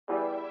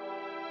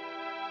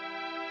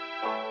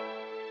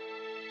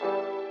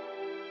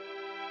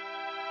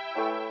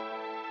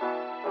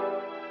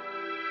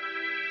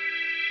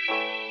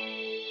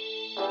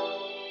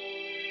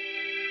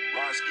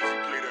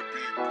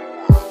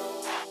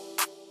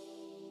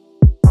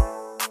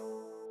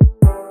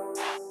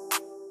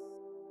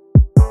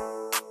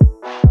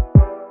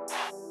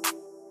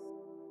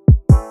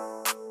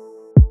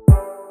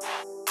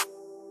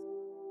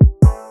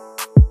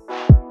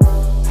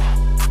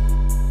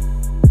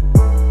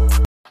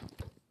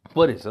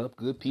What is up,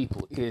 good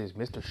people? It is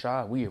Mr.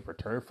 Shaw. We have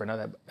returned for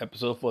another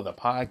episode for the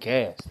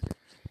podcast.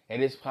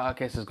 And this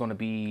podcast is going to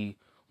be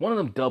one of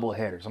them double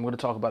headers. I'm going to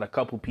talk about a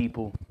couple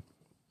people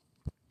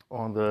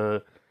on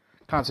the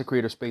content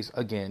creator space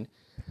again.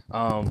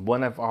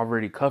 One I've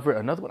already covered.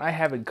 Another one I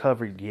haven't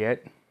covered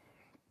yet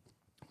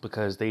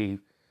because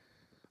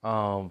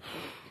um,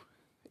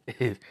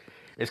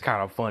 it's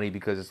kind of funny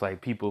because it's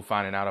like people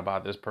finding out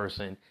about this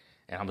person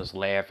and I'm just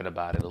laughing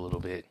about it a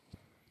little bit.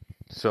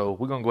 So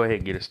we're going to go ahead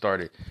and get it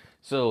started.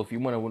 So if you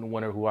want to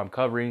wonder who I'm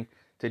covering,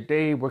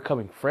 today we're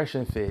covering Fresh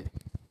and Fit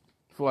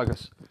for like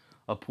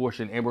a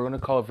portion. And we're going to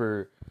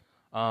cover,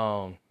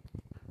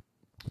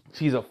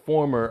 she's a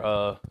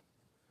former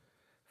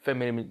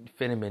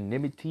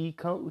femininity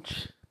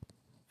coach,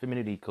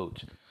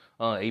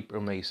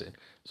 April Mason.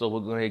 So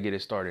we're going to get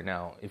it started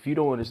now. If you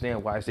don't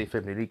understand why I say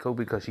femininity coach,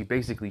 because she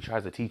basically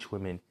tries to teach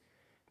women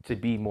to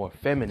be more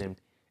feminine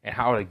and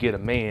how to get a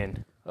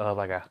man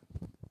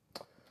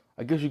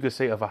I guess you could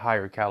say of a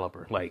higher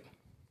caliber, like,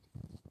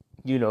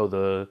 you know,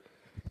 the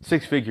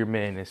six-figure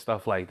men and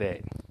stuff like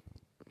that.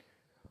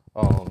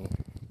 Um,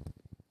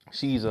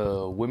 she's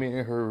a woman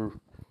in her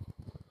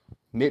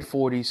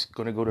mid-40s,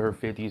 gonna go to her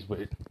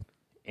 50s,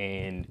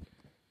 and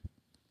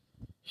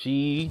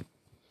she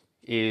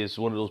is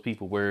one of those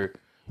people where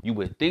you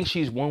would think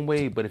she's one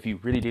way, but if you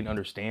really didn't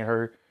understand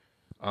her,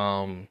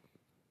 um,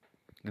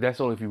 that's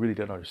only if you really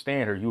didn't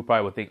understand her, you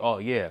probably would think, oh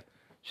yeah,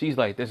 she's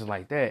like this and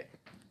like that.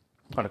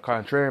 On the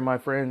contrary, my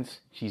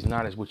friends, she's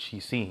not as what she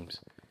seems.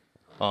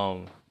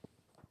 Um,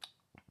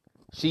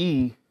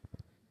 she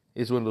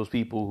is one of those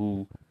people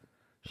who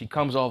she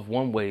comes off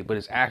one way, but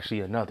it's actually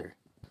another.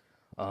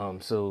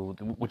 So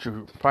what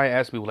you're probably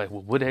asking me, like,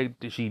 well, what the heck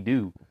did she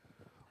do?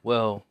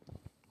 Well,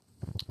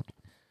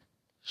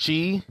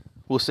 she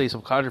will say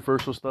some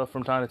controversial stuff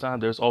from time to time.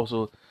 There's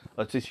also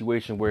a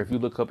situation where if you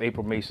look up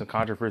April Mason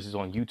controversies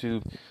on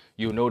YouTube,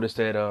 you'll notice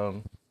that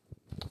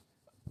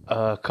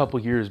a couple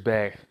years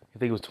back, I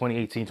think it was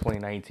 2018,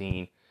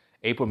 2019,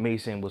 April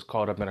Mason was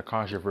caught up in a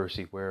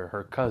controversy where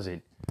her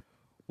cousin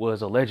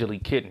was allegedly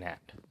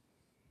kidnapped.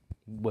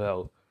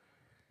 Well,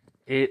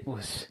 it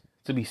was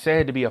to be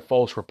said to be a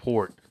false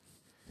report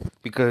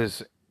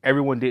because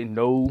everyone didn't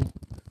know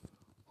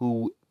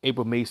who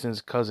April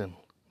Mason's cousin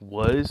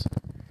was.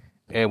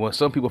 And when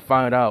some people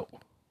found out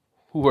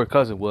who her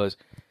cousin was,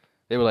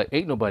 they were like,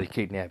 ain't nobody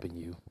kidnapping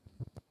you.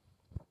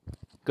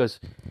 Because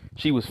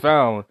she was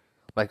found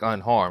like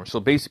unharmed. So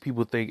basically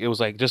people think it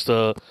was like just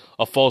a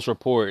false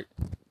report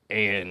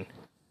and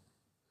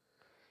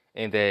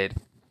that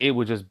it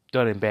was just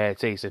done in bad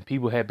taste. And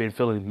people have been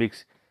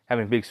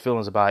having mixed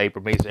feelings about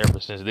April Mason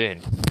ever since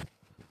then.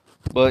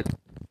 But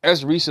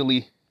as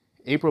recently,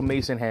 April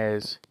Mason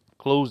has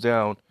closed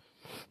down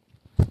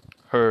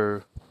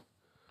her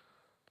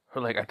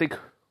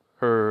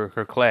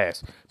her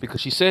class because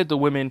she said the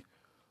women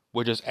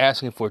were just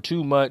asking for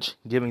too much,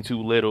 giving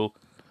too little.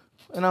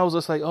 And I was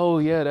just like, oh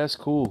yeah, that's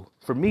cool.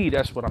 For me,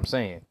 that's what I'm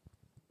saying.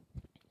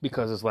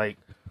 Because it's like,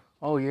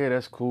 oh yeah,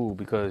 that's cool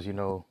because, you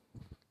know,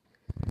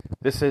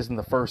 this isn't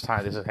the first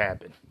time this has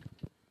happened.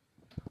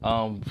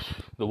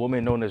 The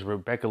woman known as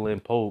Rebecca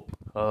Lynn Pope,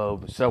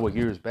 several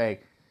years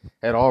back,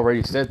 had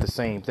already said the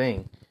same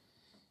thing.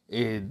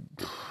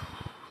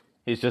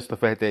 It's just the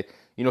fact that,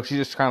 you know, she's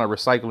just kind of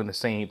recycling the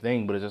same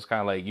thing, but it's just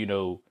kind of like, you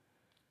know,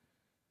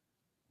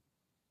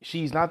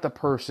 she's not the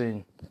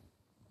person,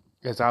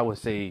 as I would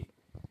say,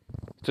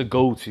 to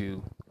go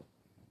to,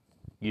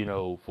 you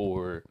know,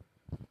 for,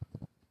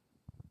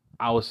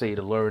 I would say,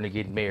 to learn to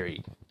get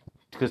married.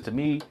 Because to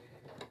me,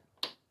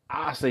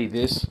 I say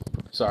this,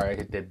 sorry, I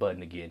hit that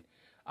button again.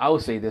 I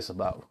would say this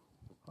about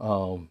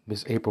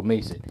Miss April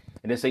Mason.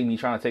 And this ain't me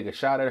trying to take a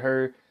shot at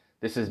her.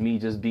 This is me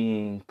just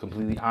being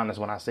completely honest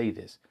when I say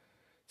this.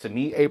 To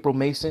me, April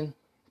Mason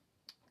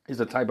is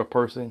the type of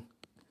person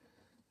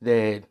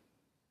that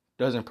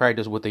doesn't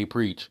practice what they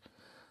preach.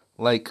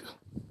 Like,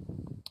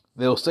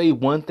 they'll say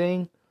one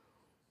thing,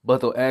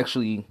 but they'll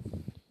actually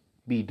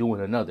be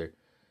doing another.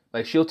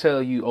 Like, she'll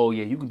tell you, oh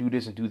yeah, you can do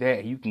this and do that,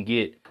 and you can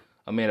get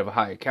a man of a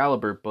higher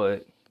caliber,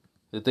 but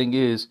the thing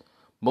is,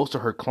 most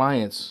of her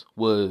clients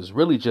was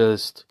really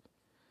just,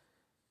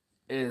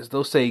 as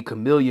they'll say,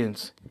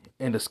 chameleons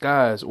in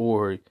disguise,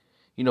 or,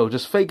 you know,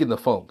 just faking the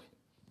funk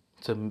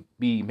to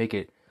make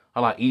it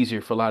a lot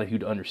easier for a lot of you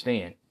to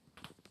understand.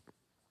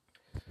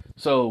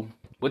 So,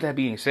 with that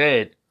being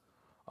said,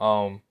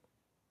 you'll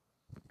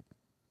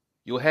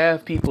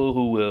have people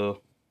who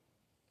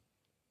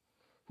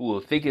will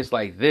think it's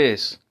like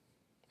this,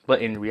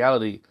 but in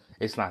reality,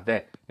 it's not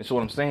that. And so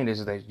what I'm saying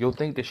is that you'll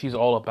think that she's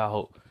all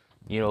about,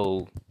 you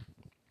know,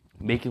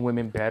 making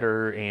women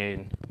better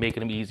and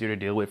making them easier to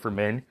deal with for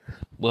men.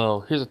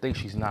 Well, here's the thing,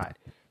 she's not.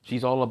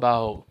 She's all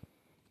about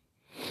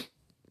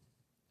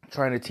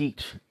trying to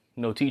teach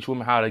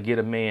women how to get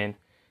a man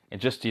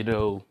and just, you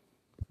know,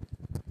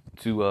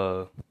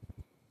 to,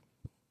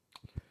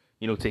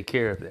 take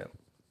care of them.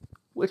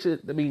 Which is,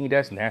 I mean,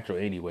 that's natural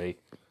anyway.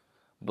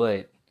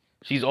 But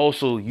she's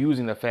also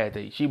using the fact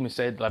that she even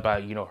said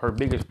about, you know, her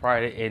biggest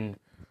pride in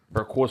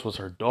her course was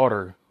her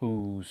daughter,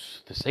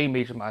 who's the same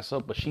age as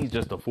myself, but she's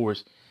just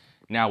divorced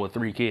now with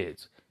 3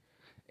 kids.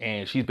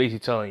 And she's basically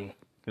telling,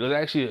 there's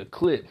actually a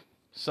clip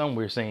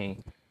somewhere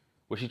saying,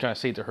 where she's trying to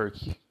say to her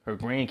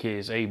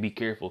grandkids, hey, be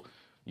careful.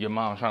 Your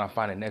mom's trying to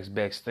find the next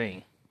best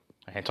thing.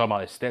 And talking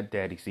about his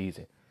stepdaddy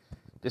season.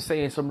 Just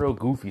saying some real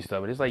goofy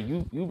stuff. And it's like,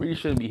 you really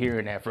shouldn't be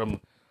hearing that from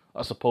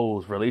a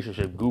supposed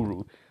relationship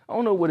guru. I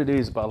don't know what it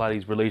is about a lot of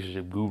these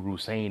relationship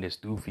gurus saying this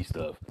goofy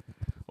stuff.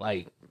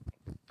 Like,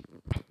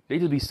 they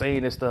just be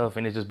saying this stuff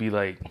and it just be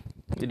like,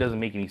 it doesn't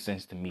make any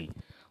sense to me.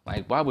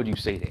 Like, why would you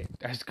say that?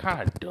 That's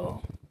kind of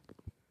dumb.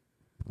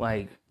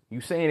 Like,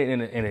 you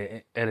saying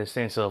it in a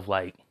sense of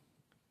like,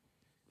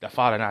 the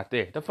father not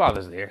there. The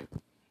father's there.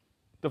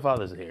 The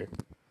father's there.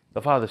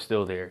 The father's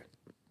still there.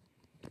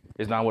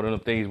 It's not one of them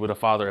things where the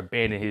father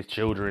abandoned his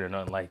children or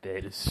nothing like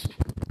that.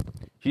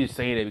 She's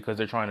saying it because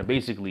they're trying to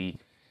basically,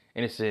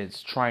 in a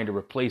sense, trying to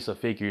replace a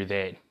figure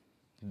that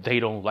they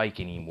don't like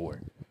anymore.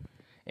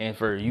 And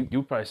for you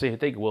probably say and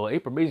think, well,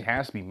 April Mason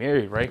has to be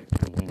married, right?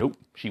 Nope.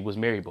 She was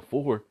married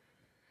before,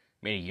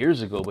 many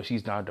years ago, but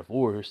she's not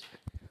divorced.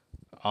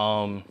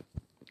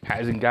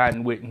 Hasn't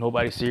gotten with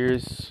nobody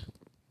serious,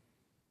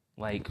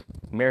 like,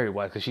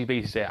 married-wise, because she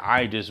basically said,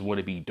 I just want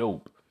to be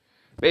dope.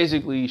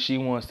 Basically, she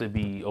wants to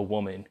be a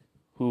woman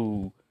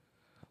who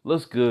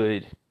looks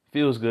good,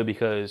 feels good,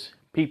 because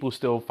people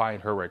still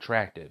find her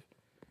attractive.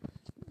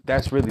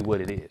 That's really what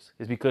it is.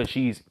 It's because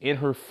she's in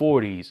her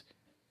 40s,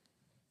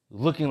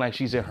 looking like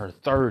she's in her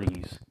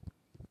 30s,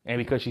 and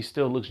because she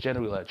still looks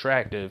generally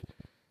attractive,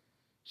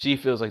 she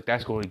feels like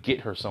that's going to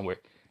get her somewhere.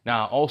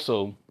 Now,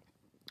 also,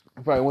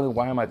 I'm probably wondering,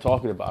 why am I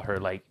talking about her?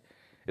 Like,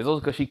 it's also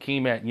because she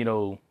came at,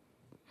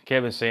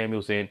 Kevin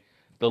Samuels and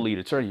the lead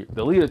attorney.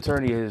 The lead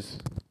attorney is,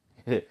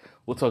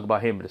 we'll talk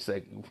about him in a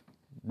second.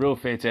 Real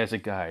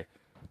fantastic guy.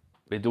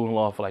 Been doing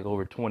law for like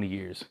over 20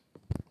 years.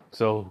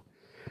 So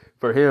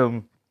for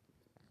him,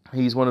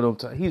 he's one of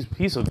them.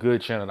 He's a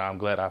good channel that I'm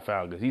glad I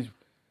found, because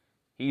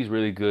he's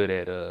really good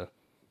at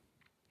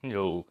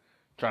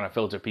trying to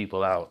filter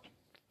people out.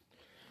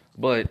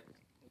 But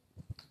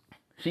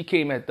she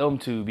came at them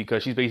too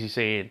because she's basically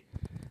saying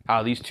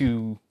how these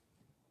two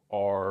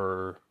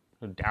are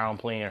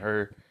downplaying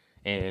her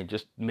and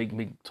just make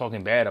me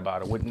talking bad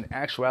about her. When in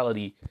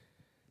actuality,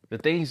 the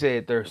things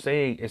that they're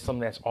saying is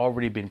something that's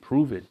already been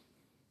proven.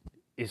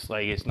 It's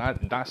like, it's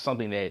not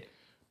something that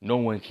no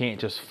one can't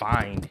just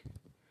find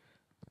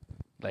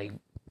like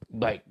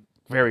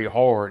very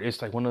hard.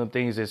 It's like one of the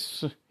things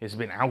it's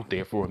been out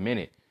there for a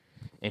minute,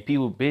 and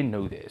people been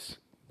know this.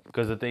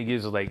 Because the thing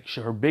is, like,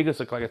 her biggest,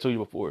 like I told you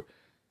before,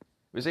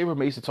 Miss April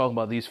Mason talking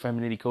about these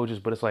femininity coaches,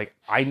 but it's like,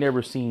 I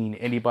never seen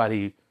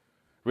anybody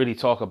really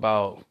talk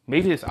about,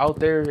 maybe it's out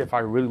there if I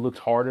really looked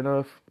hard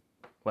enough,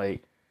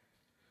 like,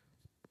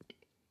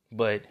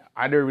 but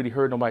I never really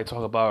heard nobody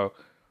talk about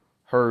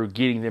her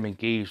getting them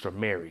engaged or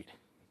married.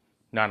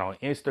 Not on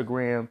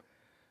Instagram,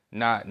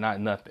 not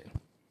nothing.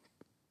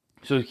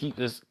 So keep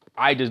this,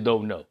 I just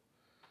don't know.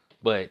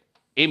 But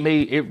it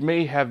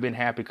may have been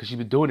happening because she's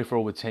been doing it for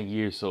over 10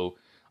 years, so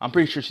I'm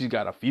pretty sure she's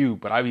got a few,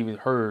 but I've even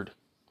heard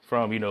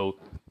from,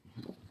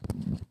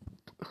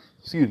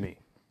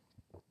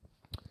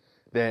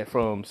 that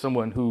from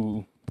someone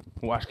who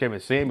watched Kevin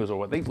Samuels,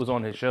 or I think was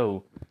on his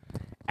show,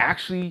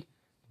 actually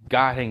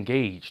got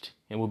engaged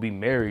and will be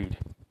married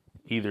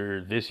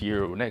either this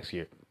year or next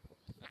year.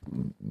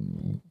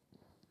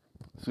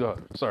 So,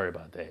 sorry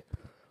about that.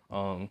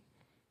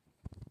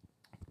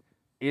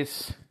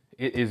 It's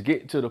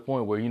getting to the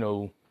point where,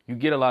 you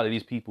get a lot of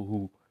these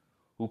people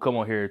who come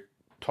on here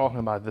talking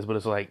about this, but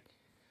it's like,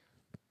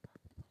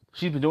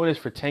 she's been doing this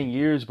for 10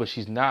 years, but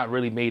she's not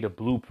really made a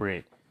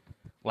blueprint,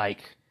 like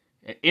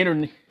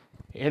an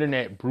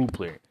internet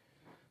blueprint.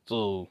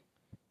 So,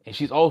 and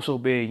she's also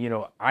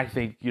been, I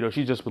think,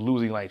 she's just been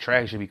losing like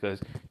traction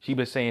because she's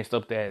been saying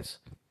stuff that's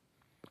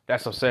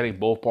upsetting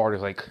both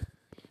parties. Like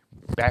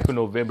back in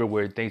November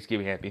where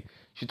Thanksgiving happened,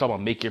 she's talking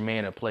about make your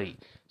man a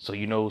plate. So,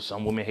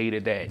 some women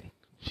hated that.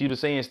 She was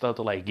saying stuff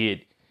to like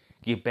get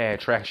bad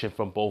traction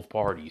from both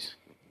parties.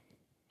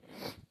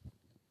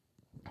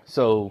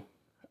 So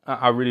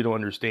I really don't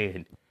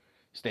understand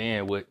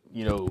what,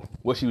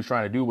 what she was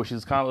trying to do, what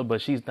she's kind of,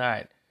 but she's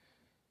not.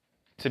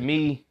 To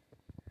me,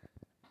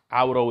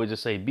 I would always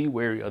just say be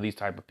wary of these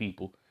type of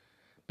people,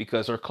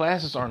 because her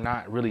classes are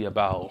not really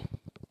about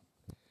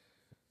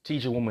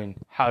teaching women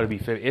how to be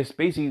feminine. It's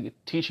basically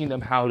teaching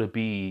them how to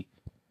be,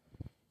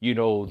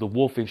 the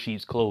wolf in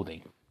sheep's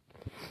clothing.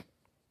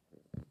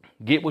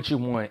 Get what you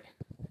want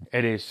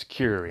and then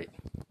secure it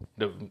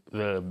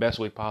the best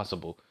way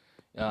possible.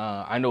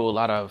 I know a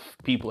lot of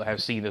people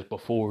have seen this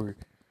before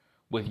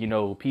with,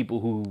 people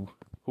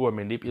who are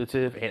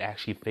manipulative and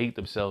actually fake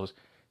themselves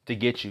to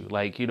get you.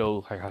 Like,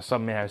 like how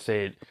some man have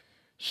said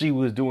she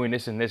was doing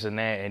this and this and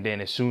that, and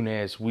then as soon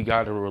as we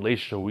got in a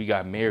relationship, we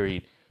got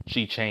married,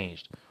 she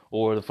changed.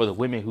 Or for the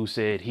women who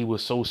said he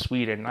was so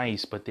sweet and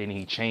nice, but then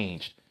he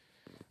changed.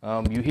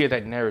 You hear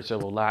that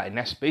narrative a lot, and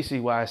that's basically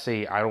why I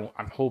say I'm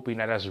hoping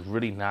that that's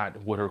really not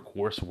what her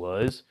course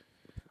was.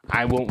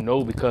 I won't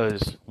know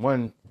because,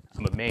 one,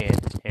 I'm a man,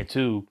 and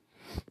two,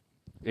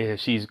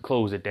 she's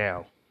closed it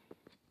down.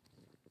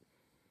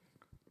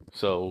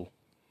 So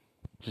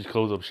just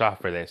closed up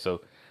shop for that.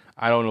 So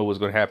I don't know what's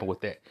going to happen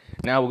with that.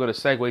 Now we're going to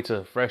segue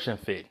to Fresh and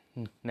Fit.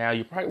 Now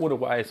you probably wonder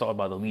why it's all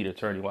about the lead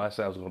attorney. Why I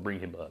said I was going to bring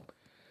him up.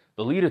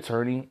 The lead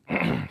attorney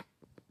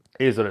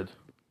is an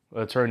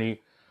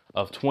attorney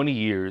of 20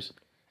 years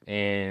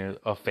and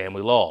of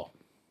family law.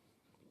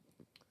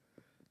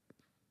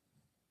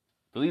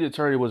 The lead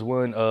attorney was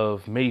one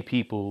of many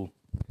people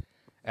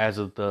as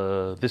of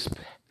this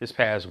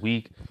past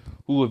week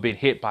who have been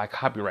hit by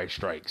copyright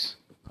strikes.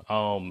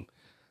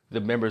 The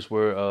members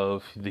were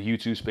of the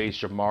YouTube space,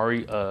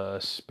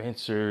 Jamari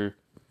Spencer,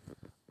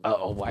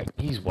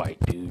 he's white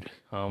dude,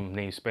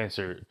 named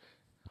Spencer.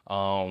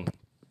 The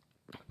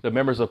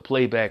members of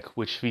Playback,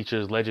 which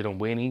features Legend of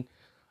Winning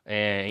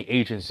and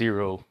Agent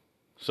Zero.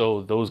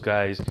 So those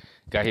guys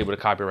got hit with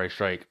a copyright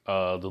strike.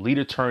 The lead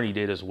attorney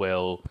did as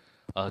well.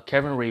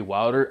 Kevin Ray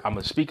Wilder, I'm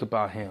gonna speak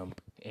about him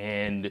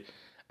and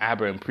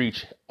Abba and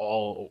Preach,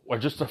 all or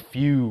just a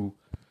few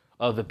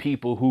of the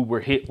people who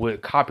were hit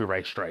with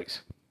copyright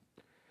strikes.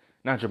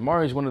 Now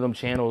Jamari is one of them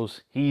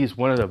channels. He's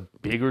one of the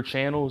bigger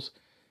channels.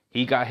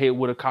 He got hit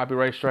with a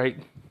copyright strike,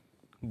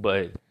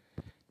 but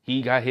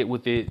he got hit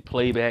with it.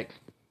 Playback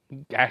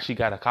actually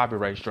got a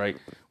copyright strike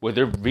where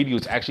their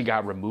videos actually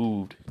got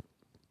removed.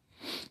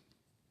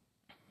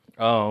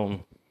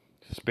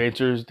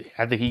 Spencer's,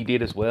 I think he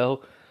did as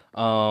well.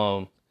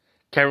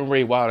 Kevin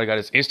Ray Wilder got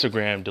his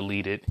Instagram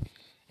deleted,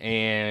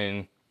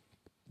 and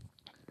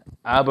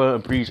Abba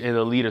and Preach and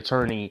the lead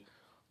attorney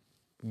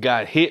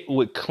got hit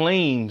with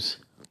claims,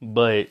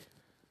 but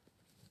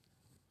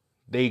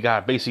they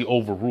got basically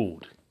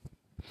overruled.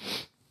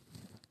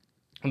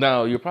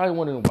 Now, you're probably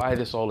wondering why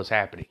this all is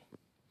happening.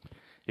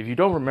 If you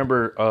don't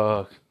remember,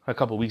 a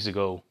couple weeks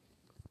ago,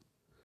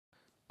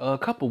 the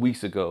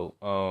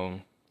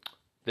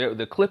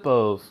clip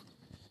of,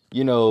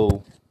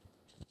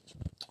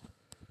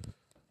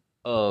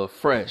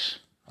 Fresh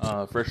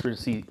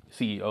Prince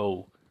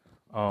CEO,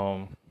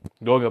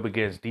 going up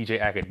against DJ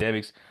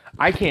Academics.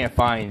 I can't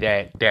find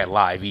that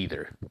live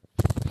either.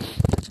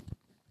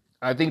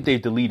 I think they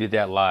deleted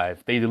that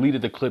live. They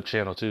deleted the clip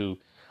channel too.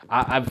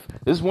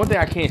 This is one thing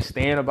I can't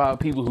stand about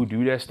people who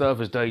do that stuff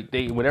is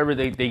they whenever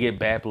they get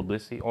bad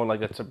publicity on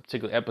like a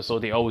particular episode,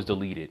 they always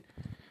delete it.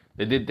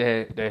 They did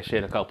that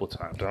shit a couple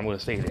times. I'm gonna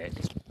say that.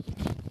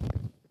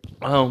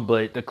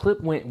 But the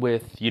clip went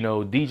with,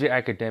 DJ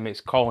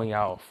Academics calling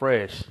out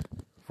Fresh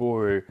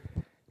for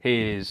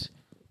his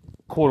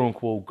quote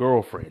unquote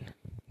girlfriend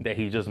that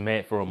he just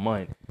met for a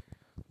month.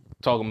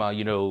 Talking about,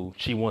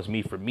 she wants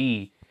me for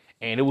me.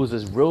 And it was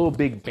this real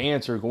big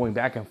banter going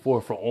back and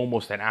forth for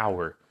almost an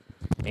hour.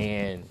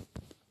 And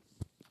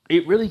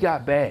it really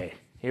got bad.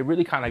 It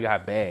really kind of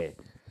got bad.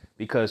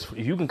 Because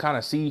you can kind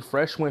of see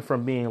Fresh went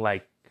from being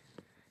like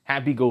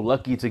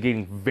happy-go-lucky to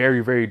getting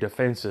very, very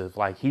defensive.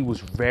 Like he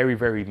was very,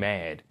 very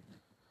mad.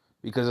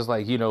 Because it's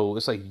like,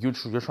 it's like you're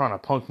trying to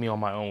punk me on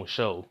my own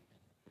show.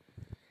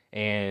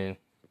 And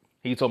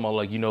he told me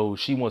like,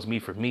 she wants me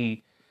for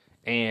me.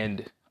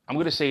 And I'm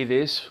going to say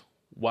this.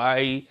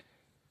 Why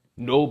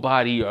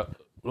nobody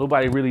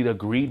really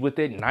agreed with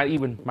it. Not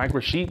even Mike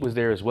Rashid was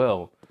there as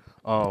well.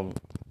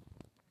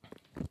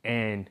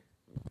 And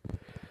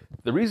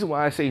the reason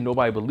why I say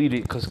nobody believed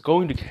it, because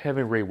going to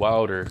Kevin Ray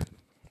Wilder,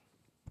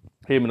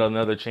 him and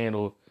another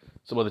channel,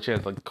 some other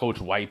channels like Coach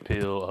White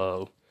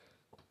Pill,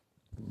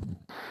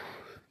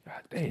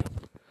 God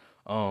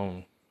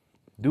damn,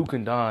 Duke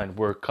and Don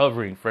were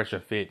covering Fresh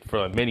and Fit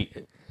for many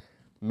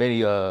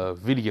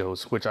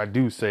videos, which I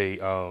do say,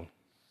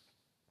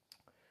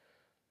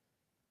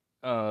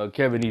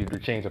 Kevin needed to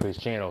change up his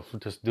channel for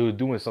just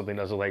doing something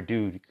that's like,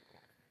 dude,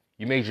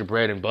 you made your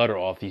bread and butter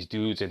off these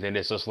dudes, and then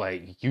it's just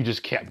like you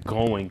just kept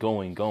going.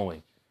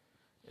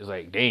 It's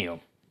like, damn,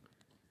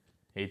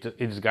 it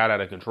just got out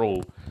of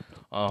control.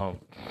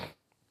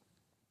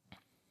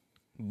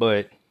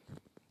 But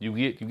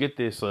you get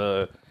this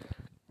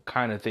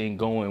kind of thing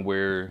going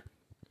where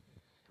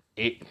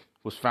it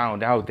was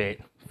found out that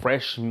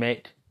Fresh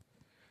met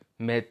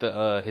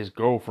his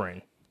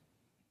girlfriend,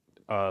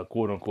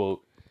 quote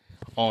unquote,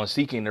 on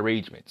Seeking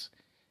Arrangements,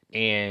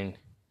 and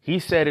he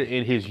said it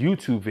in his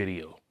YouTube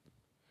video.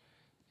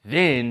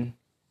 Then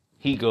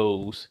he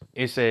goes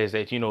and says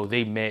that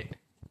they met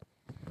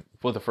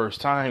for the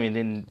first time, and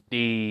then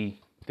they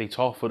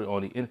talked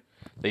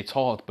they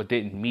talked but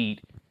didn't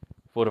meet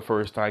for the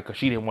first time because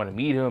she didn't want to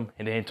meet him,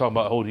 and then talking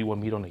about, oh, do you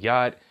want to meet on the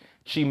yacht?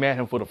 She met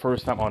him for the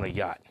first time on a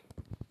yacht.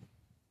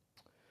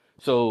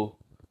 So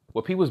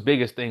what people's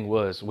biggest thing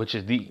was, which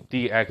is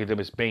the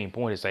academic's main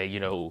point, is that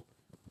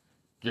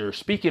you're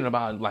speaking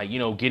about like,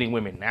 getting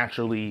women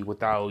naturally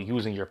without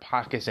using your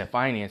pockets and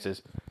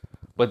finances,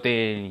 but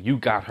then you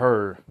got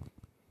her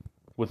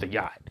with a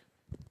yacht,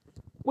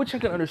 which I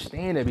can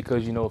understand that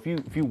because,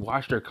 if you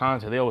watch their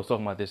content, they always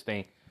talking about this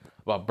thing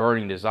about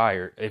burning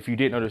desire. If you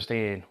didn't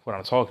understand what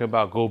I'm talking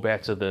about, go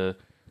back to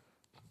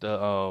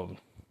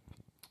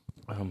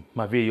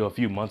my video a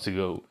few months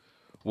ago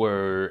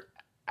where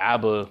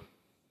Abba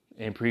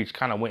and Preach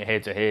kind of went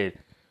head to head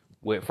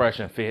with Fresh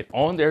and Fit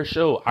on their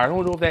show. I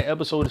don't know if that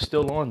episode is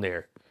still on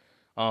there,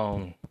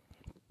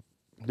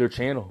 their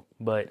channel,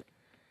 but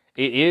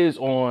it is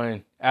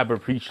on Abba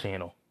Preach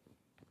channel.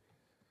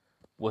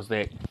 Was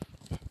that,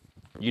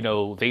 you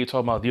know, they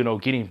talk about, you know,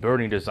 getting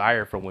burning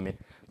desire from women.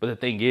 But the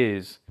thing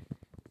is,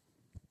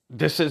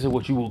 this isn't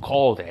what you will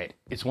call that.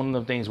 It's one of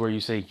them things where you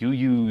say you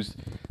use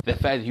the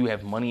fact that you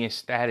have money and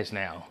status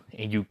now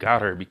and you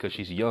got her because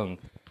she's young.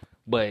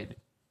 But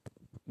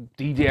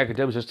DJ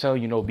Academics just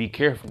telling you, know, be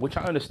careful, which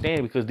I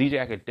understand because DJ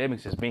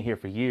Academics has been here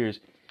for years.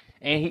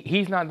 And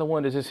he's not the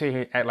one that's just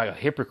here act like a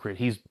hypocrite.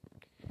 He's,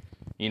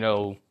 you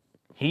know,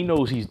 he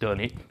knows he's done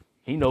it.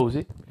 He knows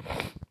it.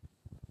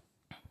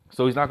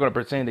 So he's not going to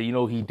pretend that, you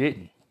know, he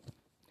didn't.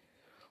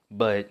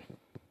 But,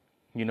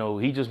 you know,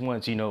 he just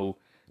wants, you know,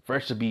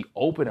 Fresh to be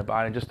open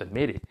about it and just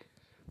admit it.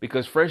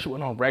 Because Fresh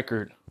went on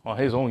record on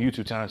his own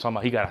YouTube channel talking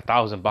about he got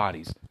 1,000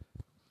 bodies.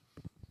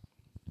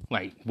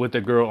 Like, with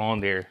the girl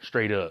on there,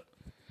 straight up.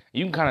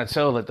 You can kind of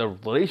tell that the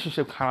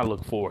relationship kind of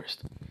looked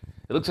forced.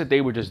 It looks like they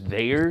were just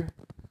there.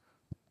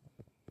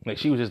 Like,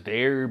 she was just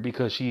there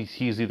because he's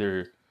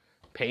either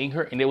paying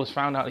her. And it was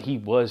found out he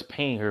was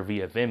paying her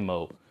via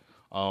Venmo.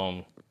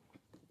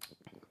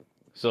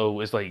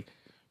 So it's like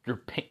you're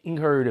paying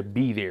her to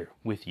be there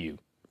with you.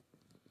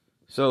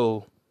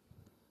 So,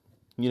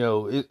 you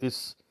know,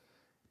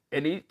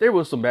 there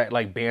was some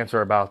like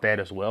banter about that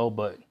as well,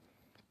 but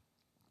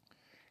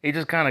it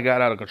just kind of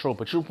got out of control.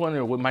 But you're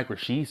wondering what Mike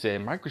Rashid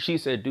said. Mike Rashid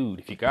said, dude,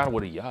 if you got her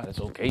with a yacht, it's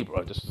okay,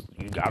 bro. Just,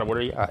 you got her with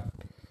a yacht.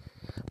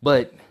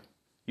 But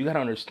you got to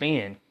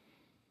understand,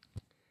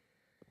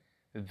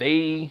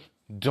 they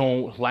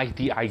don't like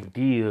the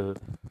idea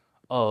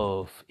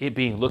of it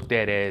being looked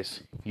at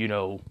as, you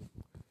know,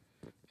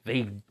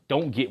 they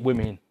don't get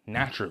women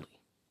naturally.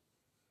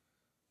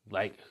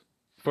 Like,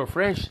 for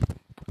Fresh,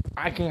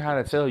 I can't how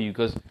to tell you,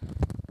 because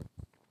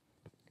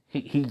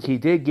he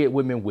did get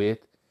women with,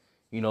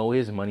 you know,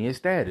 his money and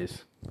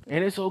status.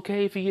 And it's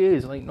okay if he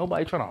is. Like,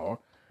 nobody trying to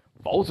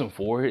fault him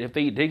for it. If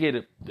they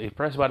get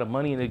impressed by the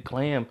money and the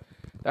glam,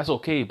 that's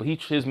okay. But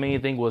his main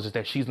thing was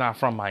that she's not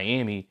from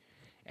Miami.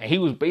 And he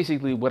was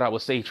basically, what I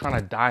would say, trying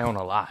to die on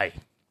a lie.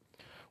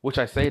 Which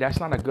I say,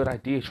 that's not a good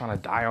idea, trying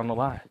to die on the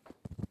lie.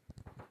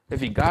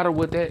 If you got her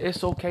with that,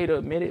 it's okay to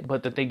admit it.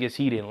 But the thing is,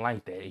 he didn't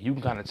like that. You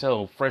can kind of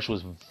tell Fresh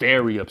was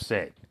very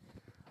upset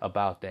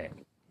about that.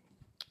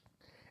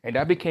 And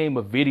that became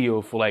a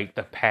video for like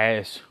the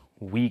past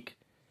week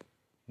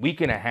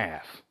and a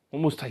half.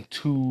 Almost like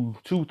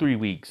 3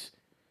 weeks.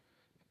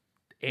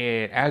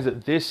 And as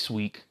of this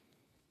week,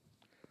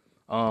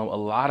 a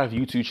lot of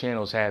YouTube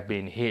channels have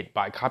been hit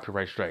by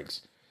copyright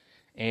strikes.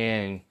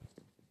 And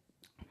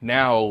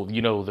now,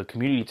 you know, the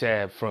community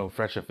tab from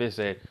Fresh and Fit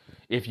said,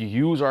 if you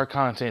use our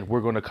content,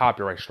 we're going to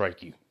copyright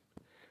strike you.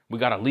 We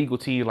got a legal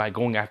team like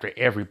going after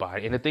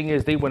everybody. And the thing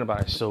is, they went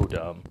about it so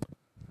dumb.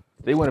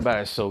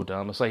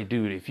 It's like,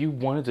 dude, if you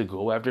wanted to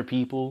go after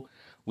people,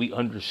 we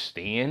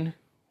understand,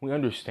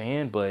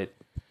 but,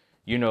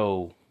 you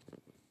know,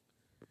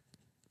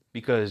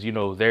 because, you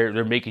know,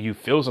 they're making you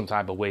feel some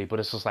type of way, but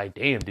it's just like,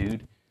 damn,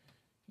 dude,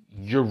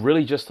 you're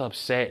really just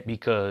upset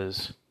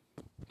because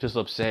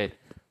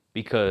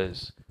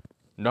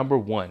number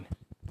one,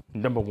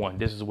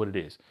 this is what it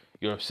is.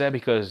 You're upset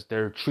because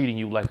they're treating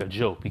you like a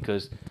joke,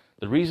 because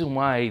the reason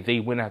why they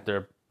went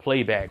after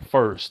Playback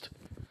first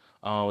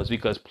is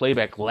because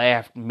Playback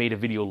made a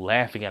video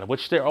laughing at it,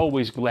 which they're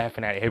always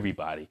laughing at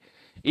everybody,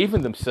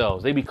 even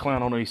themselves. They be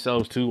clowning on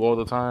themselves too all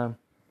the time.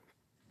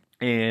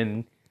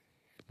 And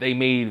they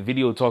made a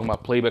video talking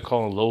about Playback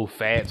calling low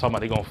fat, talking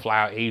about they gonna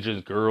fly out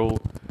Asia's girl.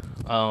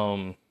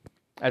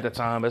 At the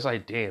time, it's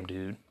like, damn,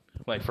 dude,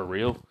 like, for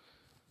real.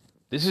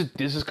 This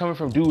is coming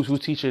from dudes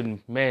who's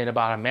teaching men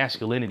about a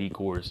masculinity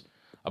course,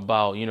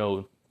 about, you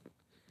know,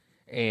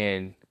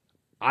 and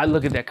I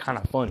look at that kind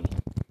of funny.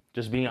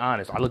 Just being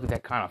honest, I look at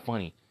that kind of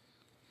funny.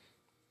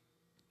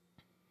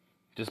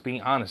 Just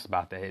being honest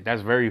about that.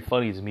 That's very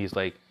funny to me. It's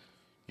like,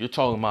 you're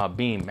talking about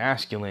being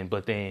masculine,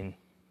 but then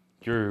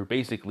you're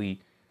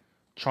basically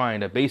trying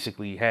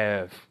to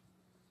have,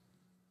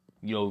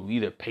 you know,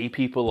 either pay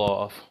people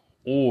off,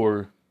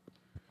 or,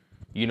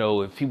 you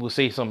know, if people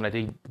say something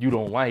that you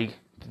don't like,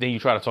 then you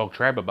try to talk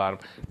crap about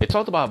them. They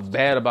talked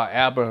bad about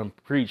ABBA and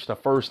Preach the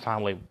first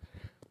time, like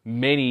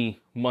many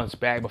months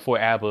back before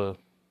ABBA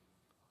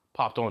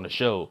popped on the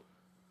show.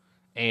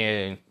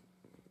 And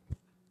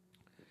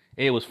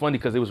it was funny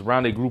because it was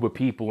around a group of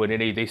people, and then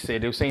they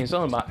were saying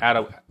something about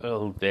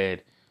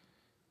that,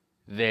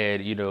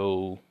 you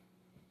know,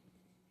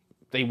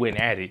 they went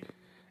at it,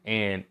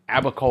 and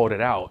ABBA called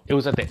it out. It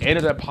was at the end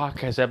of that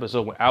podcast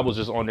episode when ABBA was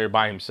just on there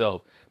by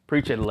himself.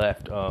 Preach had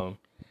left,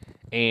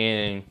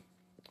 and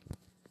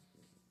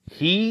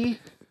he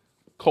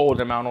called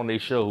them out on their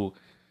show,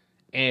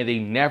 and they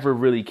never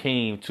really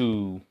came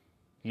to,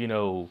 you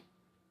know,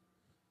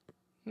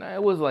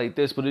 it was like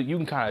this, but you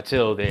can kind of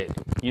tell that,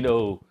 you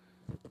know,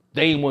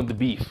 they ain't want the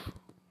beef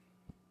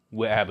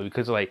with ABBA,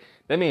 because, like,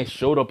 that man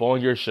showed up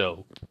on your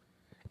show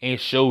and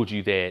showed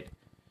you that,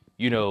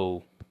 you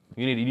know,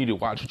 You need to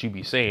watch what you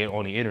be saying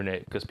on the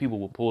internet, because people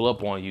will pull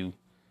up on you,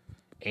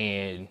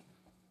 and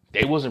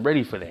they wasn't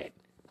ready for that.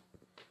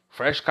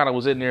 Fresh kind of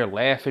was in there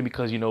laughing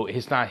because,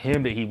 it's not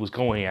him that he was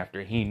going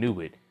after. He knew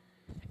it.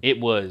 It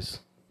was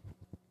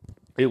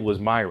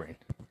Myron.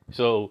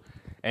 So,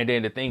 and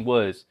then the thing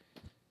was,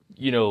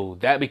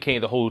 that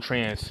became the whole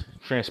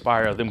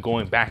transpire of them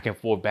going back and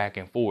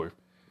forth.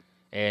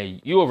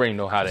 And you already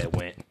know how that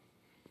went.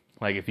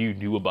 Like, if you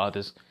knew about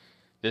this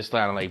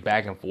line of like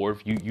back and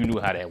forth, you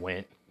knew how that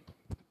went.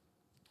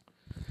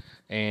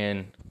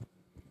 And,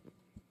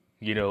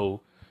 you're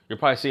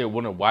probably saying,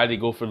 wondering why they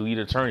go for the lead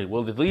attorney.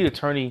 Well, the lead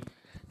attorney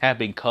has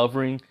been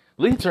covering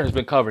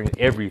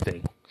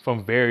everything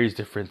from various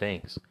different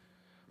things.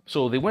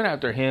 So they went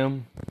after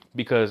him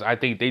because I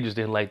think they just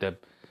didn't like the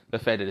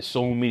fact that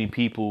so many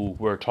people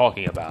were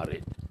talking about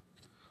it.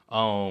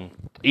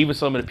 Even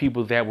some of the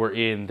people that were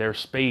in their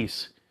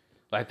space,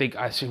 I think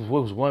I see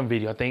what was one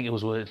video. I think it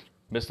was with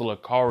Mr.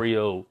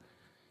 Lucario.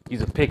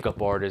 He's a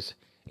pickup artist,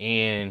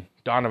 and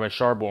Donovan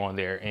Sharp on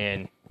there,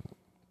 and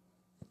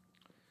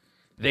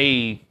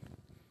they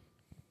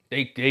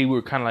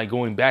were kind of like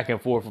going back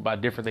and forth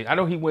about different things. I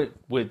know he went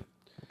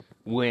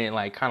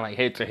like kind of like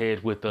head to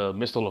head with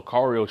Mr.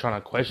 Lucario, trying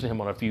to question him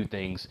on a few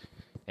things,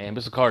 and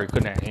Mr. Lucario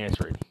couldn't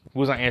answer it. He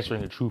wasn't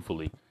answering it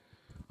truthfully.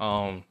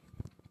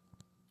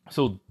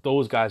 So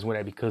those guys went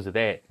at because of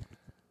that.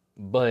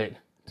 But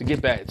to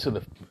get back to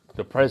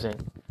the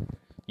present,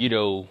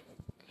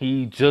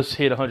 he just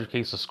hit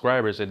 100K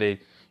subscribers, and then,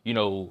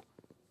 and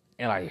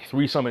like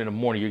 3 something in the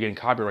morning, you're getting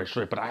copyright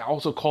straight. But I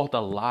also caught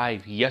the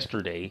live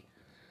yesterday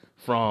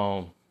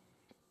from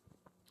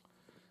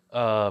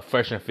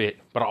Fresh and Fit.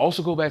 But I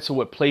also go back to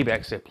what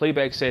Playback said.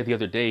 Playback said the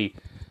other day,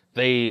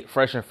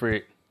 Fresh and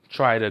Fit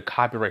tried to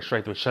copyright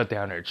strike to shut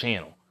down their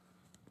channel.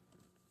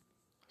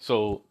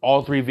 So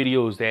all 3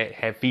 videos that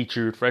have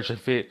featured Fresh and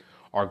Fit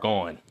are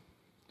gone.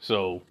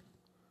 So,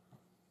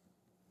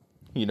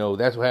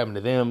 that's what happened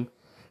to them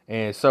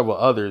and several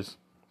others.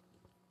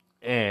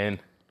 And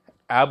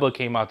Abba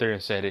came out there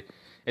and said it.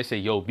 They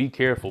said, yo, be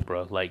careful,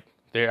 bro. Like,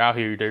 they're out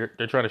here,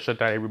 they're trying to shut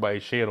down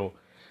everybody's channel.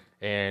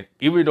 And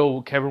even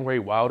though Kevin Ray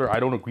Wilder, I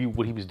don't agree with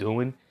what he was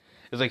doing.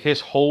 It's like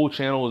his whole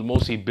channel was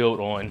mostly built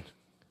on,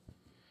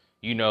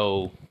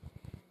 the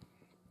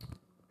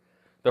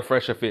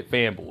Fresh and Fit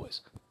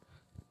fanboys.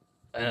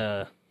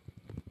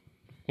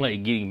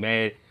 Like getting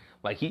mad.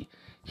 Like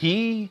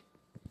him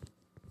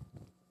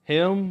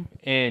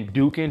and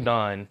Duke and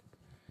Don,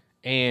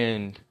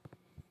 and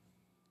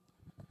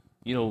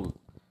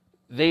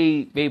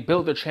they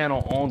built their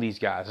channel on these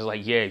guys. It's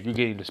like, yeah, you're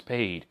getting this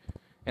paid,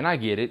 and I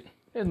get it.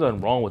 There's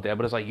nothing wrong with that,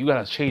 but it's like you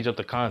gotta change up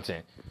the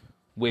content,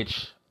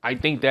 which I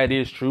think that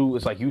is true.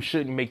 It's like you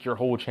shouldn't make your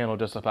whole channel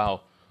just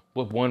about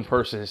what one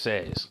person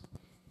says.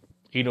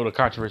 The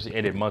controversy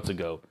ended months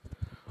ago.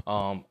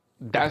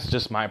 That's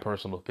just my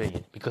personal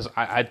opinion, because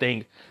I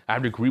think I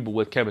would agree with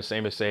what Kevin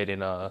Samuels said in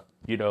the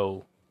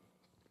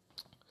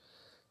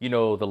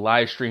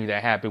live stream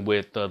that happened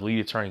with the lead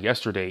attorney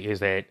yesterday, is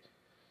that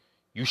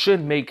you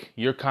shouldn't make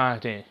your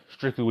content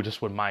strictly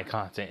with my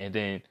content and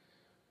then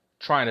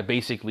trying to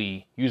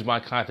basically use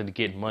my content to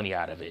get money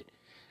out of it.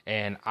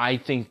 And I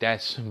think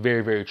that's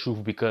very, very true,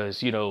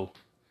 because, and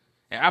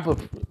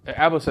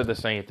Apple said the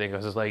same thing.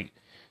 Because it's like,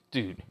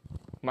 dude,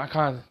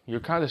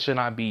 your content should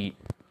not be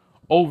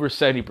over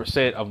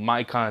 70% of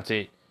my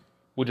content,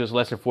 which is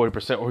less than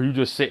 40%, or you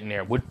just sitting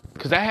there.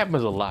 Because that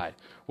happens a lot,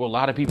 where a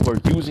lot of people are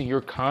using your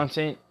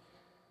content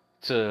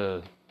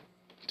to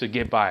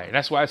get by. And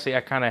that's why I say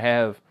I kind of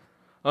have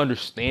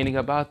understanding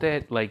about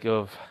that, like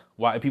of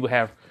why people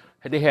had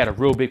a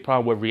real big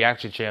problem with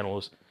reaction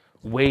channels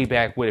way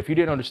back when. If you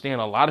didn't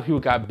understand, a lot of people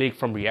got big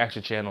from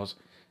reaction channels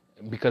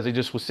because they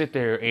just would sit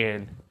there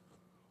and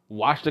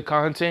watch the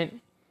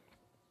content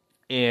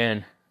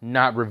and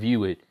not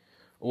review it,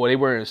 or they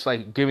were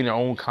like giving their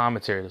own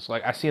commentary. It's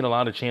like I've seen a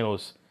lot of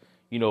channels,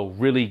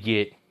 really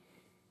get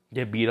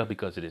beat up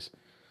because of this.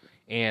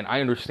 And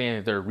I understand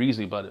that there are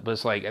reasons, but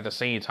it's like at the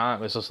same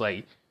time, it's just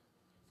like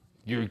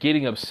you're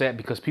getting upset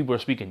because people are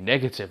speaking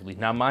negatively.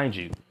 Now, mind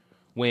you,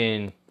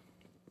 when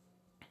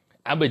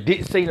Abba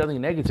didn't say nothing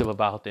negative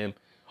about them,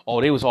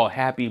 they was all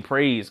happy and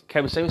praised.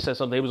 Kevin Samuels said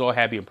something, they was all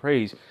happy and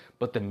praised.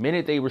 But the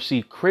minute they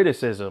received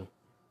criticism,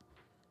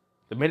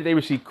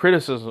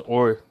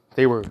 or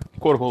they were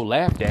quote unquote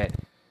laughed at,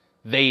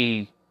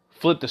 they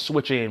flipped the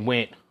switch and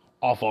went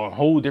off on a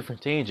whole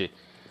different tangent.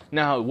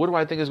 Now, what do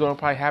I think is going to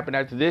probably happen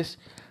after this?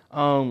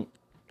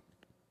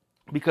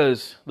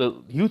 Because the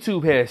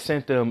YouTube has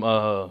sent them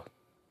a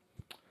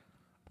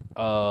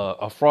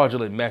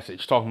fraudulent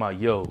message talking about,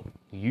 yo,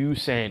 you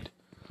sent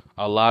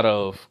a lot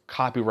of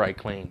copyright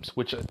claims,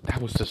 which that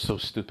was just so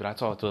stupid. I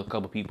talked to a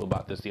couple people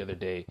about this the other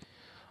day.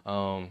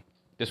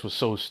 This was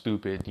so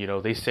stupid.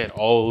 They sent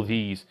all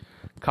these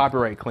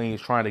copyright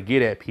claims trying to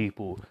get at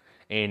people,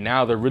 and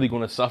now they're really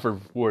going to suffer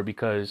for it,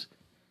 because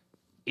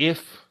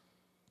if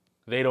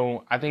they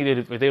don't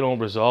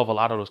resolve a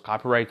lot of those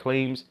copyright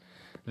claims,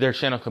 their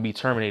channel could be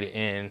terminated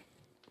and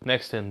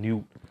next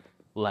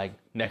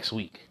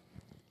week.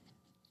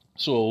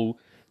 So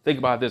Think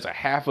about this, a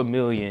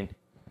 500,000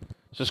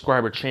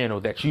 subscriber channel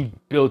that you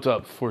built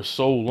up for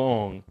so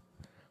long,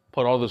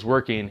 put all this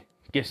work in,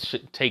 gets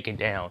shit taken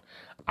down.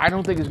 I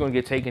don't think it's going to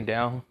get taken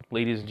down,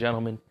 ladies and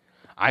gentlemen.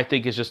 I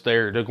think it's just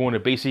they're going to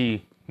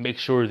basically make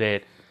sure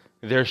that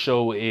their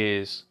show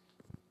is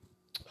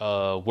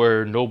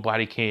where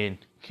nobody can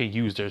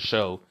use their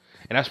show.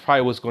 And that's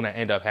probably what's going to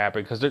end up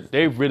happening, because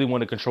they really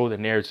want to control the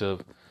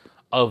narrative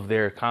of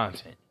their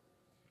content.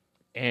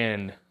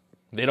 And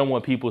they don't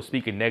want people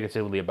speaking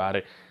negatively about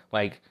it.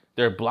 Like,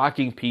 they're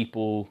blocking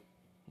people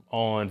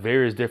on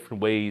various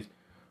different ways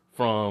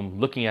from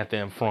looking at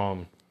them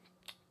from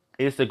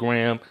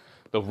Instagram,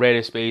 the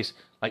Reddit space.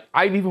 Like,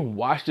 I've even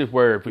watched it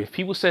where if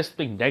people said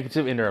something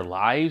negative in their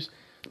lives,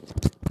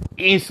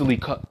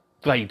 instantly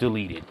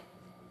deleted.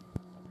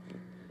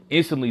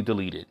 Instantly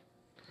deleted.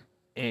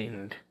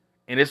 And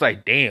it's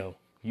like, damn,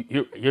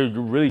 you're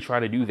really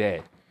trying to do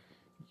that.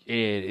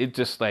 And it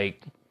just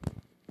like,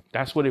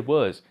 that's what it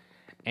was.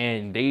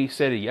 And they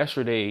said it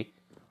yesterday,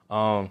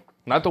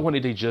 not the one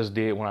that they just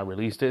did when I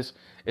released this.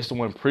 It's the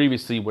one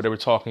previously where they were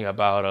talking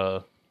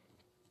about,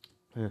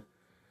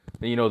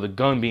 the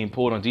gun being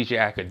pulled on DJ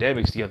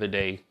Academics the other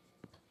day,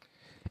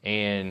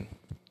 and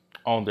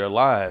on their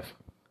live.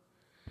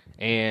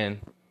 And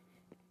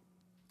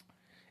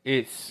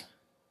it's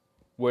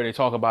where they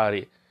talk about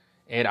it.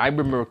 And I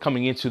remember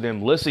coming into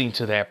them listening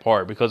to that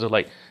part, because they're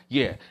like,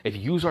 yeah, if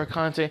you use our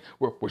content,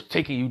 we're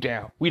taking you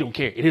down. We don't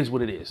care. It is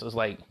what it is. It's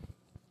like,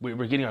 we're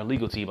getting our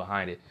legal team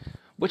behind it.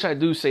 Which I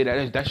do say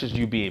that's just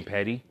you being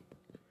petty,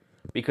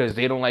 because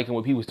they don't like it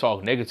when people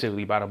talk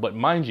negatively about them. But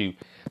mind you,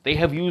 they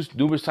have used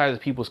numerous times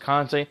of people's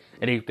content,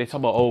 and they talk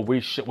about, oh,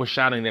 we're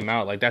shouting them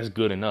out. Like, that's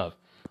good enough.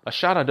 A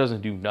shout out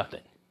doesn't do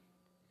nothing.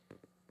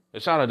 A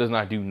shout out does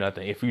not do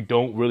nothing if you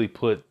don't really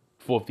put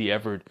forth the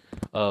effort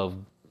of,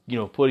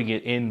 putting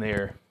it in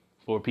there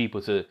for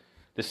people to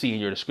see in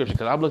your description.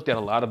 Because I've looked at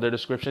a lot of their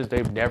descriptions.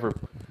 They've never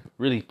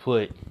really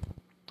put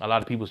a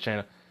lot of people's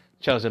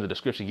channels in the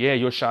description. Yeah,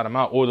 you'll shout them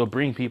out, or they'll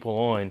bring people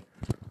on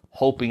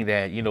hoping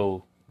that,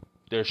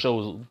 their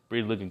show's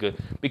really looking good.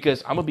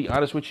 Because I'm going to be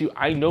honest with you,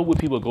 I know what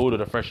people go to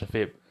the Fresh and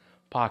Fit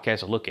podcast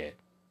to look at.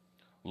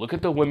 Look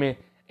at the women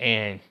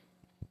and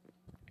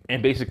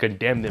basically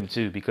condemn them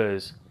too,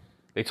 because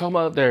they talk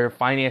about their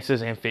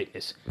finances and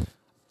fitness.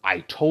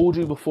 I told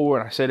you before,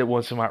 and I said it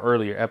once in my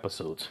earlier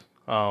episodes,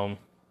 from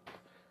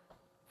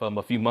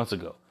a few months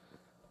ago.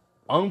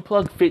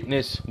 Unplugged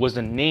Fitness was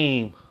the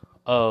name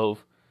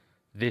of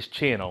this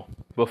channel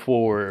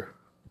before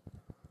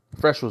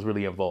Fresh was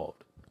really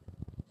involved.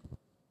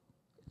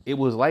 It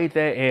was like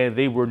that, and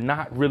they were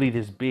not really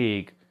this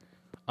big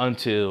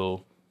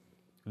until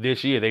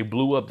this year. They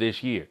blew up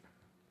this year.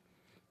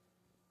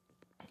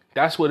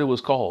 That's what it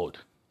was called.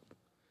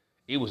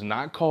 It was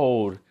not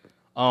called,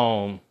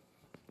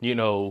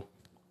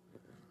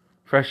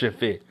 Fresh and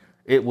Fit.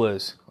 It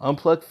was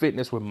Unplugged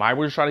Fitness, where Myra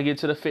was trying to get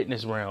to the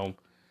fitness realm,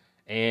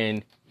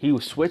 and he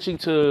was switching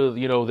to,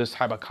 this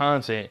type of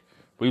content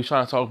where he was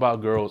trying to talk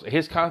about girls.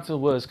 His content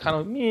was kind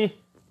of meh.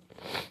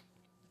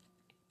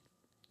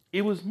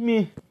 It was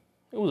meh.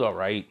 It was all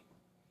right.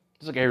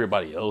 Just like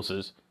everybody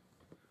else's.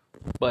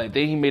 But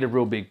then he made a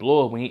real big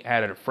blow up when he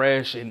added a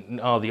Fresh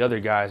and all the other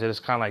guys. And it's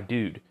kind of like,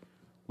 dude,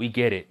 we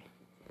get it.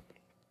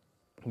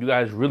 You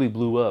guys really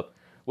blew up.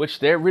 Which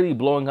they're really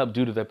blowing up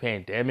due to the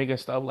pandemic and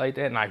stuff like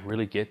that. And I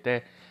really get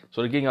that.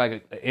 So they're getting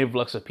like an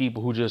influx of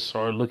people who just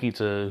are looking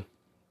to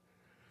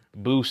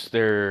boost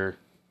their,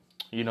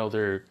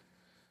 their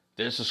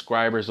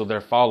subscribers or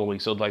their following.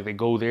 So like they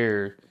go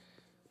there,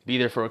 be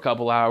there for a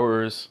couple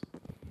hours,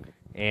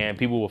 and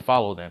people will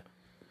follow them.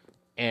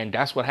 And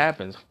that's what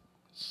happens.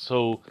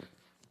 So,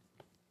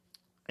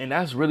 and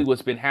that's really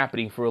what's been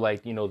happening for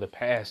like, the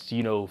past,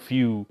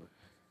 few,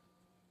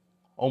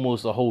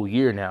 almost a whole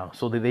year now.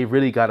 So they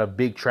really got a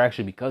big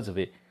traction because of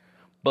it.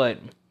 But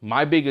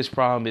my biggest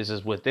problem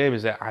is with them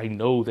is that I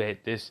know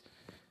that this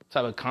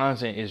type of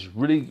content is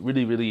really,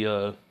 really,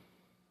 really,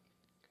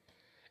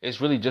 it's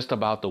really just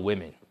about the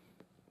women.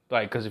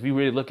 Like, because if you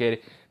really look at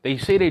it, they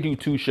say they do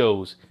 2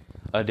 shows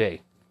a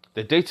day.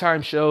 The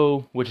daytime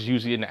show, which is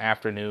usually in the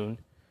afternoon,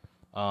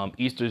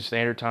 Eastern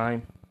Standard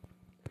Time.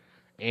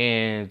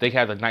 And they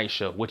have the night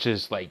show, which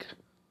is like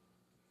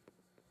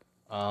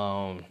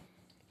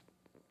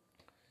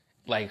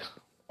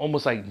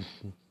almost like,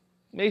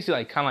 basically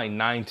like kind of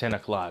like 9-10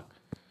 o'clock.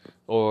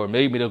 Or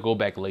maybe they'll go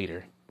back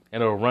later.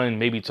 And it'll run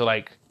maybe till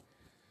like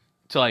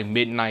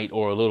midnight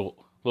or a little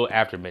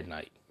after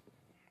midnight.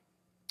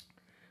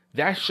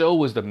 That show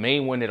was the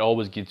main one that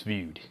always gets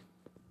viewed.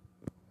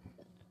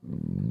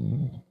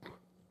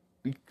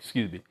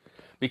 Excuse me.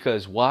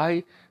 Because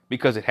why?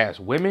 Because it has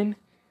women,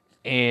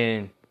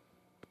 and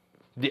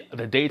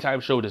the daytime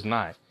show does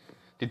not.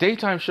 The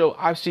daytime show,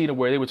 I've seen it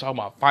where they were talking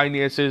about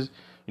finances,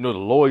 the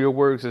lawyer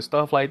works and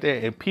stuff like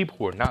that, and people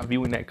were not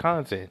viewing that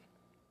content.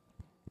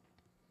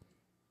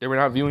 They were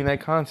not viewing that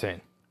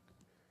content.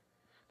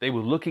 They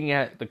were looking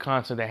at the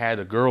content that had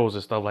the girls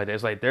and stuff like that.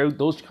 It's like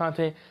those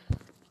content,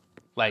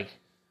 like,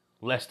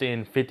 less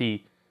than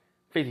 50,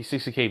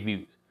 60K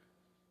views.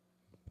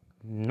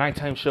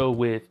 nighttime show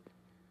with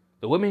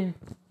the women,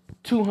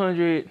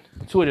 200,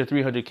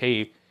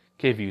 300K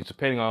views,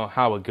 depending on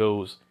how it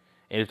goes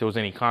and if there was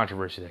any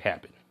controversy that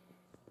happened.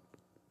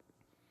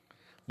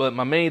 But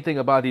my main thing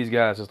about these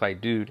guys is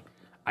like, dude,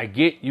 I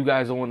get you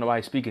guys don't want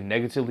nobody speaking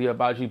negatively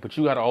about you, but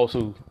you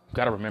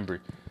gotta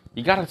remember,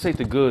 you gotta take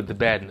the good, the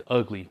bad, and the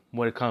ugly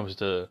when it comes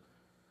to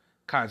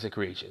content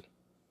creation.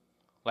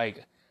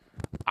 Like,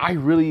 I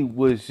really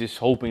was just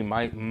hoping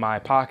my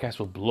podcast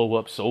would blow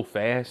up so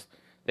fast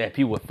that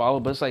people would follow,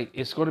 but it's like,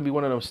 it's going to be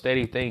one of those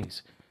steady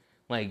things.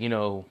 Like,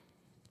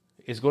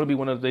 it's going to be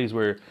one of the things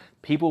where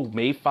people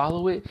may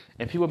follow it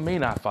and people may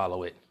not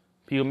follow it.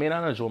 People may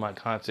not enjoy my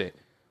content,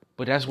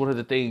 but that's one of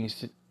the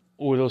things,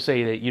 or they'll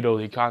say that,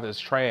 the content's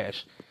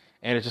trash.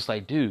 And it's just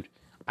like, dude,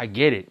 I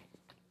get it.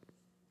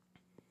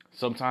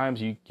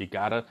 Sometimes you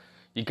gotta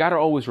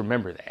always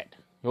remember that.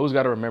 You always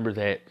gotta remember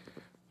that,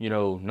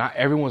 not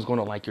everyone's going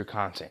to like your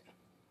content.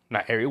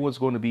 Not everyone's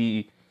going to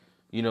be,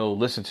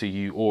 listen to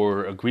you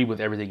or agree with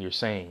everything you're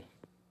saying.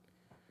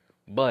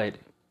 But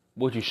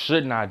what you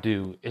should not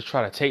do is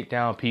try to take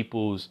down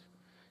people's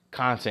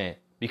content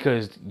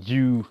because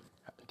you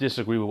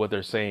disagree with what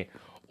they're saying,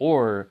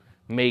 or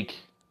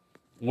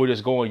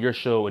just go on your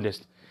show and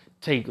just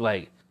take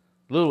like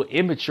little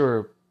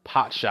immature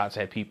pot shots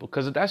at people.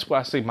 Because that's why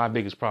I say my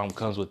biggest problem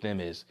comes with them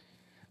is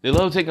they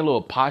love taking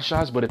little pot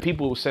shots, but if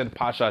people send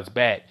pot shots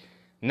back,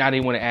 now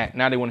they want to act.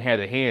 Now they want to have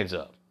their hands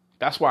up.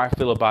 That's why I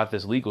feel about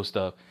this legal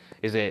stuff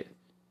is that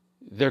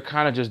they're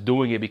kind of just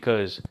doing it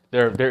because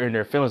they're in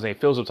their feelings. They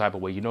feel some type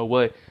of way. You know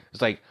what?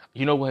 It's like,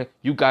 you know what?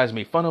 You guys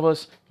made fun of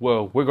us.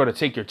 Well, we're going to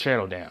take your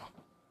channel down.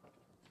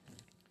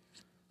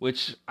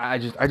 Which I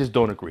just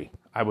don't agree.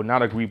 I would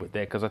not agree with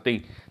that because I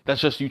think that's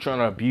just you trying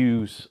to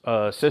abuse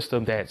a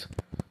system that's,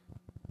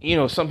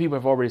 some people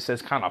have already said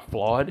it's kind of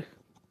flawed.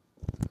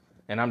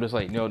 And I'm just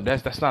like,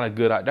 that's not a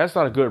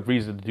good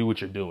reason to do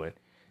what you're doing.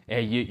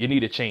 And you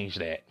need to change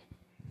that.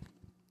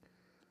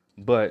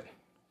 But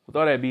with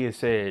all that being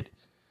said,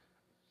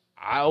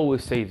 I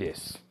always say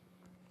this.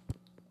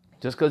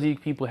 Just because these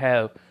people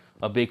have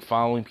a big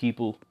following,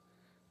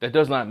 that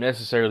does not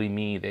necessarily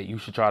mean that you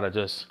should try to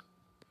just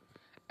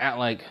act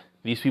like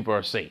these people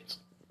are saints.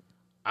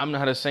 I'm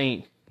not a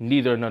saint,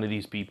 neither are none of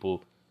these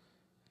people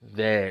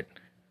that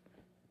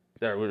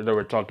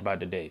were talked about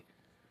today.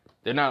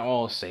 They're not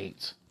all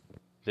saints.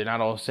 They're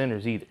not all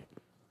sinners either.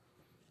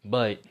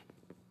 But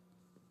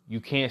you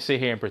can't sit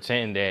here and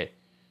pretend that,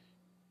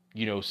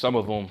 some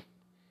of them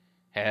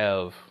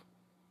have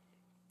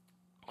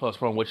close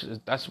problem,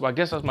 I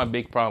guess that's my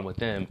big problem with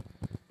them,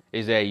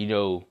 is that,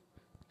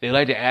 they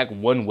like to act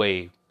one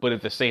way, but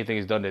if the same thing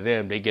is done to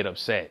them, they get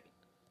upset.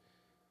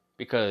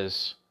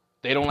 Because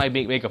they don't like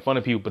making fun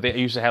of people, but they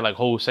used to have like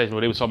whole sessions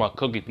where they were talking about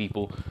cooking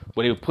people,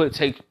 where they would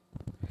take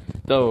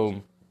the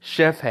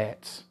chef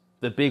hats,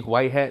 the big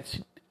white hats,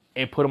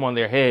 and put them on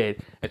their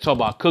head and talk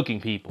about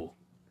cooking people.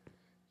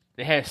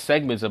 They had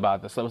segments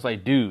about this. So I was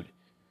like, dude,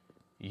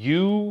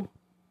 you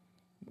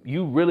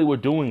really were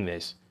doing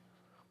this.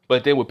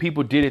 But then when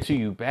people did it to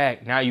you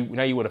back, now you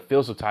want to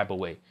feel some type of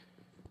way.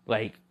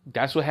 Like,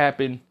 that's what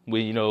happened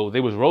when, they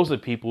was roasting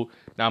people.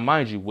 Now,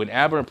 mind you, when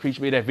Aberrant Preach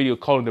made that video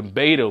calling them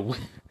beta,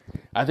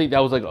 I think that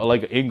was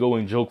like an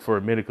ingoing joke for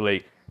a minute,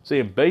 like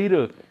saying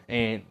beta,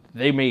 and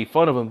they made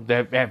fun of him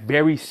that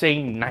very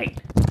same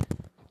night.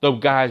 The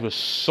guys were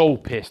so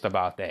pissed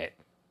about that.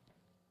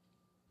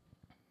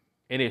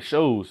 And it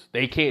shows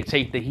they can't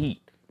take the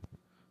heat.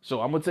 So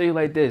I'm going to tell you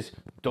like this.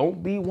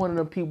 Don't be one of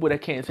the people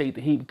that can't take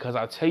the heat, because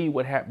I'll tell you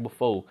what happened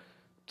before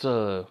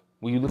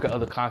when you look at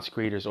other content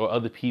creators or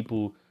other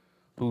people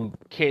who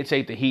can't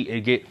take the heat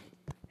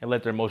and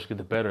let their emotions get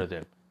the better of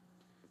them.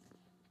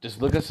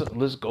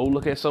 Let's go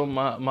look at some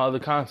of my other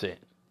content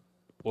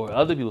or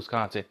other people's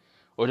content,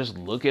 or just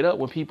look it up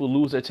when people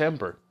lose their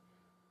temper.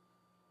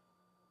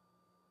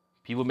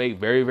 People make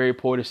very, very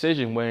poor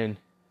decisions when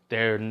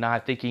they're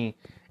not thinking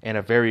in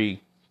a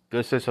very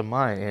good sense of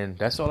mind. And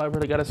that's all I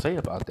really got to say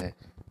about that.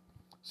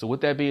 So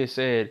with that being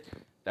said,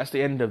 that's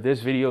the end of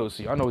this video.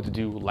 So y'all know what to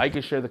do. Like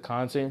and share the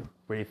content.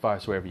 Rate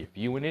 5 wherever you're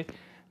viewing it.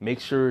 Make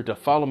sure to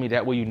follow me.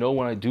 That way you know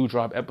when I do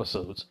drop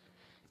episodes.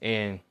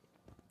 And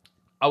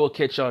I will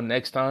catch y'all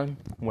next time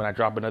when I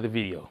drop another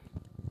video.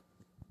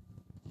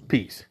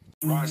 Peace.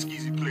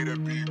 Skeezy play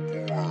that big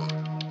boy.